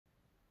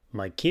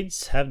My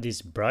kids have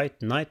these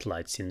bright night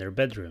lights in their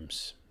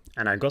bedrooms,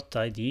 and I got the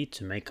idea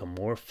to make a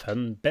more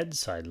fun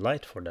bedside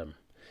light for them.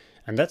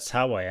 And that's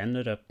how I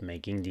ended up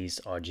making these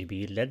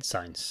RGB LED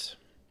signs.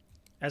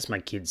 As my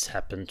kids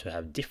happen to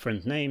have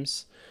different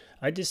names,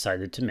 I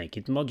decided to make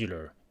it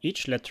modular,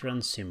 each letter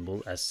and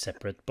symbol as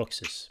separate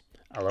boxes,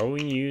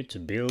 allowing you to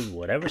build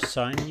whatever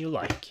sign you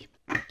like.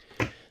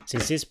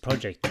 Since this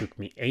project took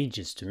me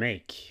ages to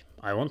make,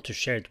 I want to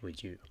share it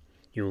with you.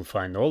 You will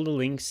find all the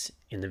links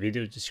in the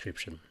video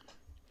description.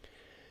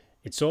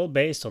 It's all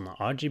based on an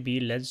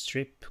RGB LED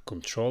strip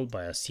controlled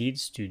by a Seeed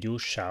Studio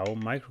Shao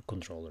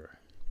microcontroller.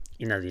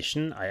 In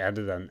addition, I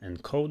added an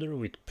encoder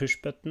with push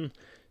button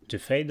to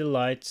fade the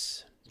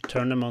lights,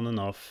 turn them on and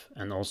off,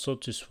 and also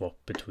to swap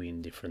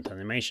between different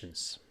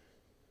animations.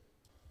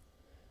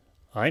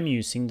 I'm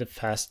using the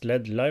Fast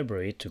LED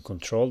library to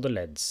control the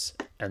LEDs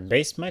and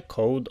based my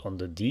code on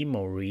the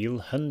Demo Reel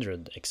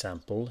 100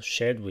 example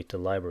shared with the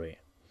library.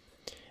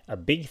 A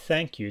big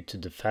thank you to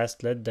the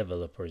Fast LED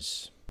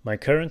developers. My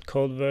current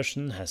code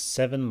version has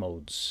 7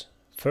 modes.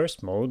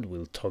 First mode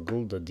will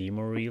toggle the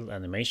Demo Reel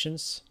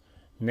animations.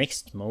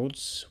 Next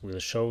modes will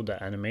show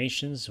the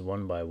animations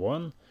one by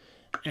one.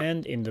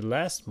 And in the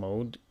last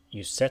mode,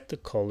 you set the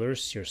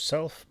colors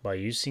yourself by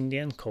using the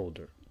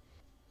encoder.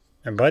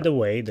 And by the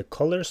way, the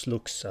colors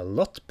looks a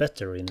lot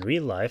better in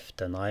real life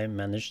than I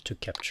managed to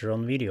capture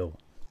on video.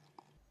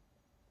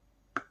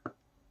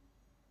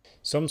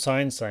 Some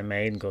signs I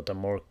made got a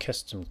more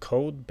custom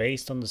code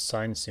based on the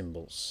sign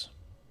symbols.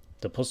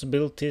 The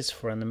possibilities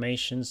for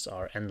animations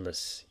are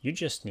endless, you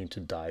just need to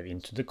dive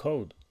into the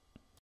code.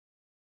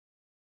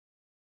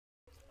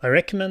 I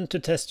recommend to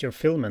test your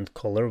filament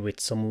color with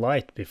some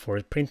light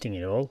before printing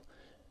it all,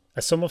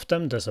 as some of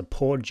them does a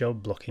poor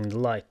job blocking the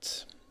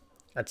light.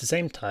 At the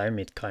same time,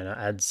 it kinda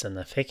adds an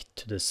effect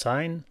to the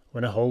sign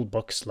when a whole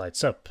box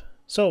lights up,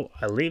 so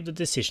I'll leave the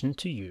decision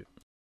to you.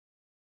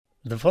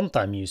 The font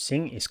I'm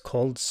using is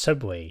called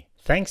Subway.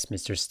 Thanks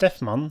Mr.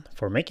 Steffman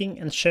for making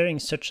and sharing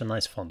such a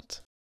nice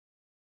font.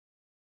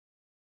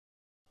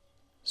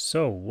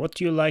 So, what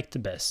do you like the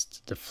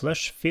best, the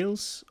flush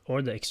fills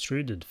or the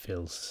extruded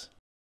fills?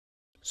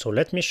 So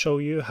let me show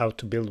you how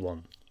to build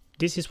one.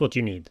 This is what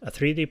you need: a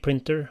 3D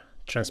printer,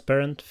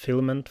 transparent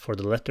filament for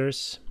the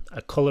letters,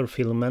 a color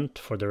filament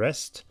for the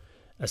rest,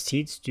 a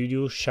Seeed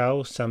Studio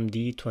Shao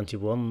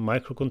SAMD21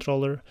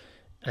 microcontroller,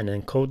 an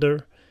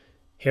encoder.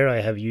 Here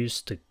I have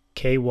used the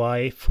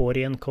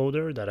KY40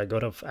 encoder that I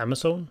got off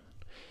Amazon.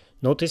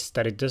 Notice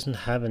that it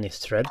doesn't have any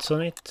threads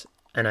on it,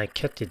 and I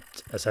cut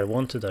it as I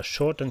wanted a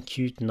short and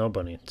cute knob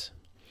on it.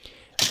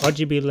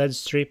 RGB LED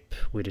strip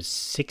with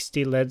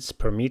 60 LEDs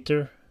per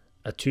meter,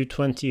 a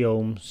 220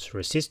 ohms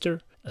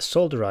resistor, a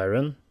solder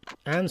iron,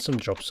 and some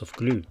drops of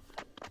glue.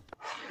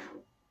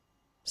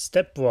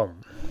 Step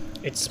 1.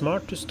 It's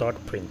smart to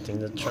start printing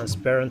the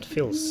transparent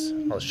fills.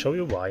 I'll show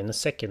you why in a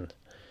second.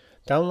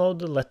 Download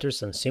the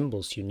letters and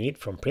symbols you need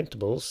from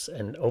printables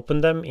and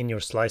open them in your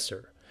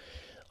slicer.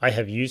 I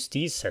have used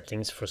these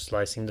settings for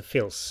slicing the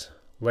fills.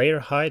 Layer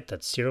height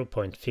at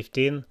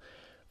 0.15,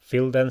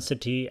 fill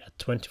density at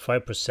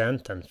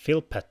 25% and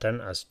fill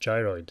pattern as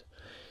gyroid.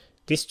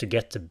 This to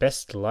get the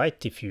best light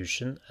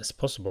diffusion as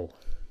possible.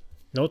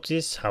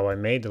 Notice how I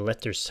made the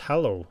letters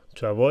hollow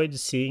to avoid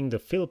seeing the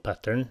fill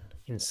pattern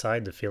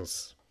inside the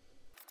fills.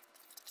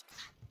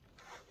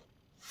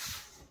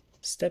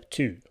 Step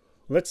 2.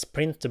 Let's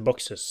print the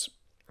boxes.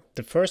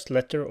 The first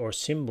letter or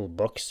symbol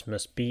box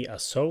must be a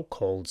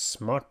so-called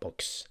smart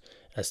box,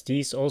 as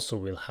these also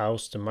will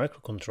house the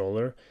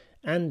microcontroller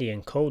and the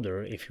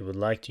encoder if you would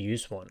like to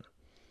use one.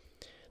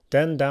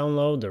 Then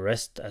download the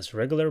rest as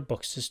regular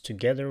boxes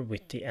together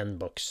with the end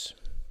box.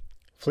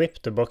 Flip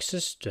the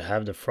boxes to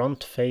have the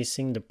front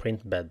facing the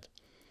print bed.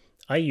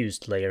 I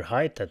used layer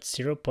height at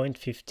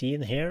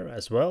 0.15 here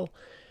as well,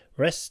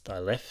 rest I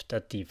left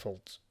at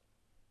default.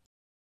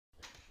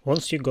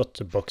 Once you got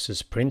the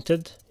boxes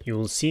printed, you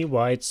will see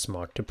why it's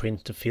smart to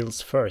print the fills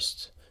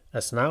first,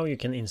 as now you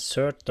can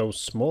insert those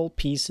small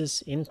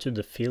pieces into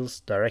the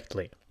fills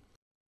directly.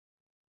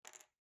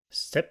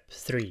 Step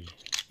 3.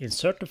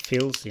 Insert the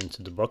fills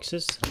into the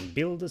boxes and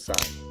build the sign.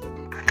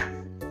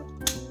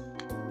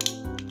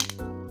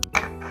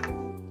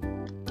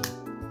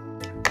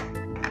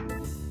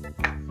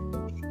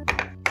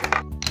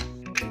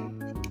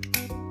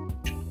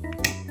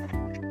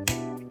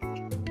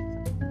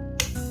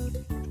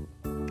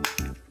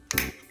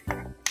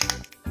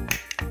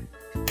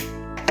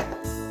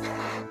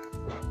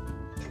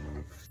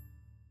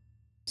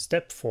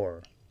 Step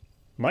 4.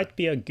 Might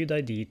be a good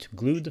idea to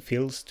glue the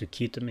fills to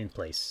keep them in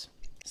place.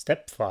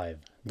 Step 5.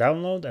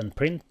 Download and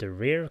print the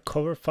rear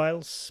cover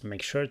files.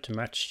 Make sure to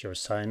match your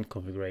sign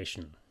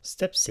configuration.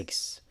 Step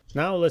 6.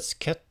 Now let's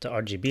cut the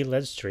RGB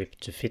LED strip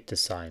to fit the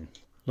sign.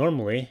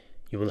 Normally,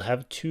 you will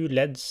have 2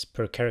 LEDs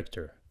per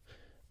character,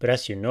 but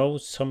as you know,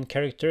 some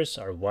characters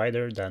are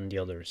wider than the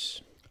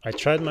others. I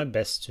tried my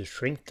best to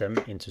shrink them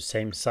into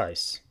same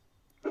size.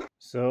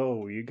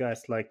 So, you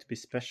guys like to be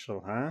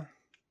special, huh?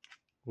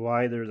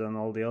 Wider than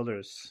all the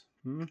others.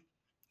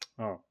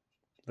 Oh,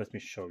 let me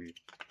show you.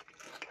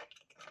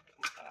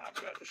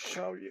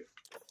 show you.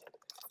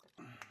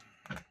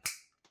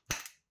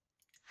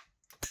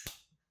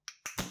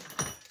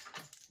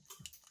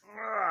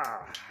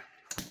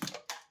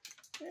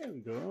 There we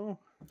go.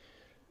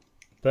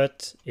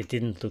 But it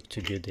didn't look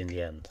too good in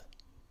the end.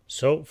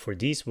 So for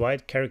these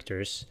white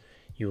characters,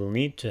 you will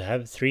need to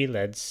have 3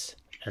 LEDs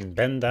and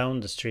bend down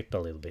the strip a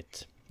little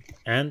bit.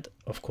 And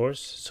of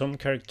course, some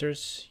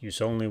characters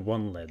use only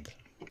 1 LED.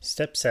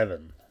 Step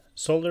 7.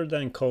 Solder the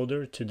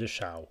encoder to the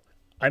SHAO.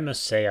 I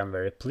must say I'm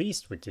very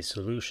pleased with this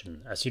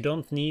solution, as you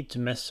don't need to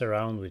mess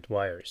around with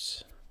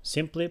wires.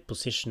 Simply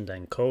position the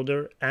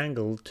encoder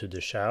angled to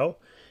the SHAO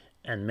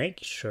and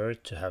make sure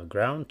to have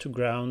ground to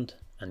ground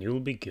and you'll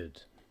be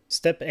good.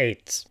 Step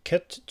 8.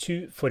 Cut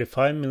 2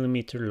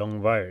 45mm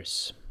long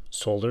wires.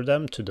 Solder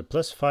them to the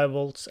plus 5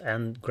 volts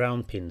and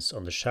ground pins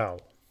on the SHAO.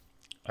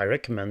 I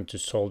recommend to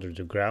solder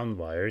the ground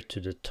wire to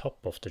the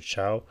top of the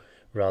SHAO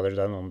rather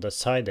than on the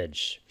side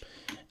edge,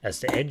 as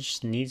the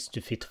edge needs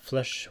to fit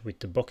flush with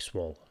the box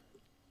wall.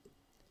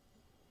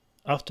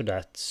 After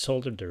that,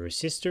 solder the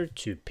resistor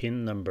to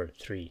pin number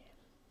 3.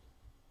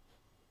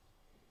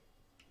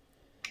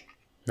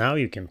 Now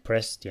you can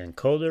press the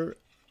encoder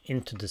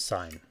into the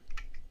sign.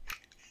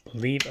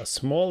 Leave a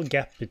small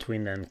gap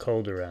between the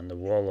encoder and the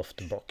wall of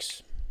the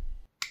box.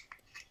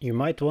 You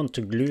might want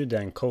to glue the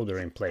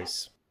encoder in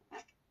place.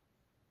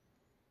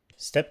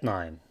 Step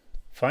 9.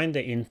 Find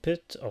the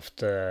input of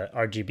the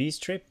RGB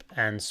strip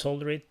and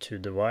solder it to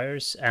the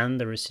wires and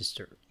the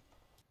resistor.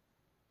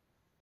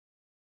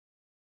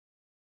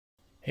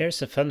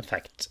 Here's a fun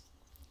fact.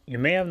 You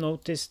may have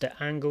noticed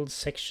the angled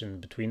section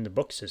between the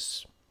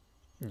boxes.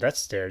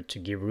 That's there to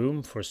give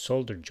room for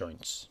solder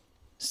joints.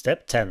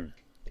 Step 10.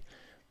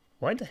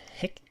 Why the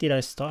heck did I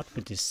start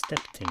with this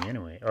step thing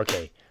anyway?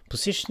 Okay,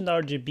 position the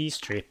RGB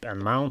strip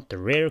and mount the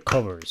rear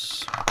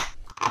covers.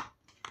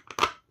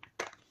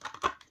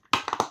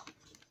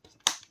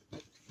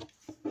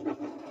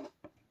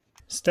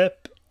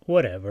 Step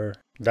whatever.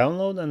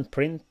 Download and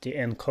print the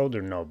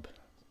encoder knob.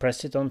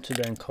 Press it onto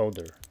the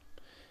encoder.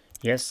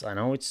 Yes, I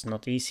know it's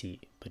not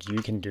easy, but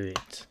you can do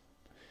it.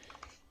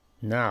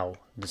 Now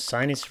the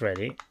sign is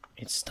ready.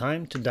 It's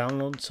time to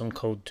download some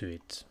code to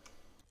it.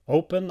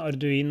 Open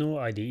Arduino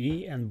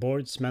IDE and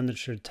Boards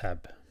Manager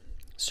tab.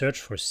 Search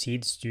for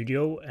Seed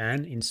Studio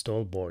and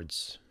install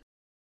boards.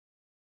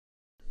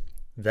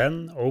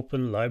 Then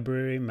open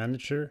Library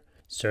Manager,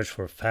 search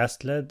for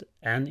FastLED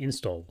and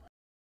install.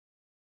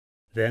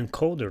 The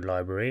encoder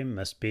library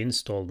must be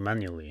installed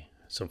manually,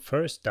 so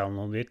first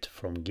download it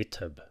from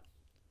GitHub.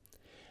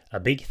 A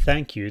big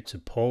thank you to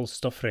Paul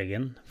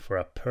Stoffregen for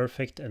a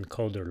perfect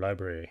encoder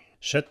library.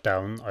 Shut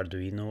down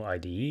Arduino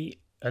IDE,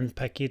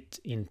 unpack it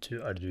into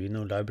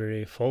Arduino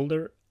library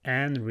folder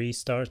and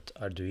restart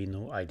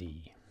Arduino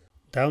IDE.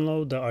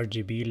 Download the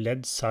RGB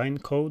LED sign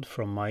code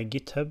from my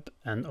GitHub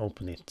and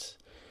open it.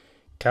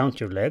 Count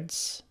your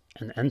LEDs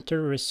and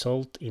enter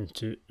result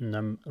into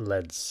num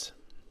LEDs.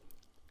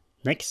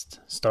 Next,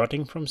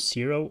 starting from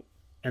 0,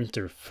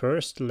 enter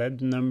first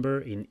LED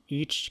number in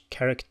each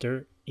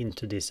character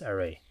into this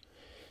array.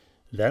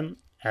 Then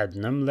add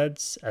num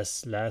LEDs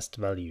as last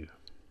value.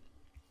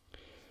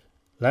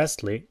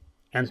 Lastly,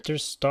 enter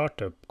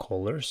startup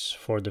colors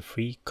for the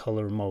free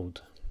color mode,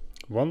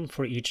 1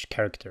 for each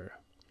character.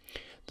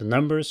 The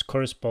numbers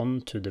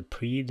correspond to the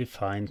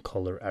predefined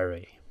color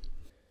array.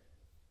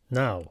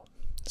 Now,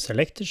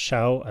 select the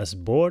SHAO as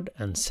board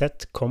and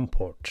set COM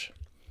port.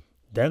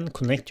 Then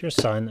connect your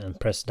sign and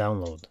press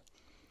download.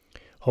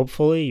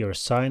 Hopefully your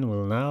sign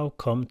will now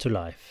come to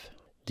life.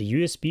 The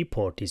USB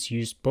port is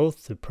used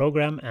both to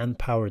program and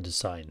power the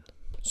sign,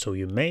 so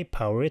you may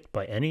power it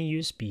by any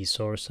USB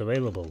source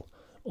available,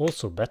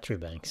 also battery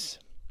banks.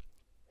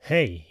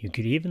 Hey, you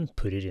could even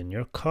put it in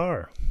your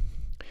car.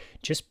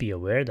 Just be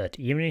aware that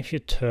even if you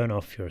turn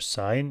off your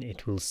sign,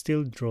 it will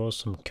still draw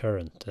some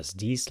current, as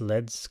these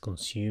LEDs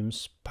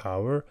consumes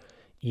power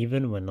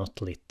even when not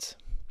lit.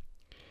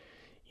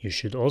 You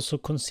should also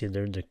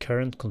consider the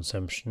current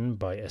consumption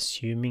by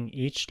assuming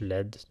each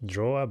LED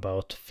draw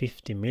about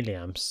 50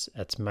 milliamps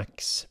at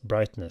max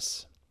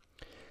brightness.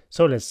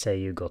 So let's say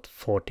you got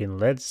 14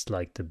 LEDs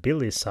like the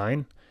Billy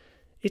sign,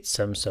 it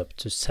sums up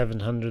to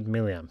 700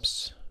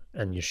 milliamps,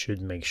 and you should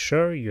make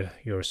sure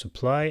your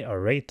supply are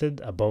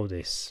rated above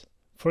this,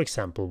 for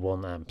example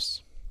 1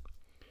 amps.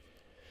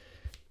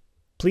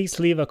 Please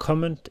leave a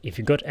comment if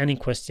you got any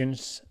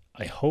questions.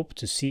 I hope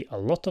to see a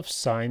lot of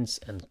signs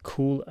and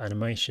cool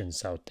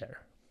animations out there.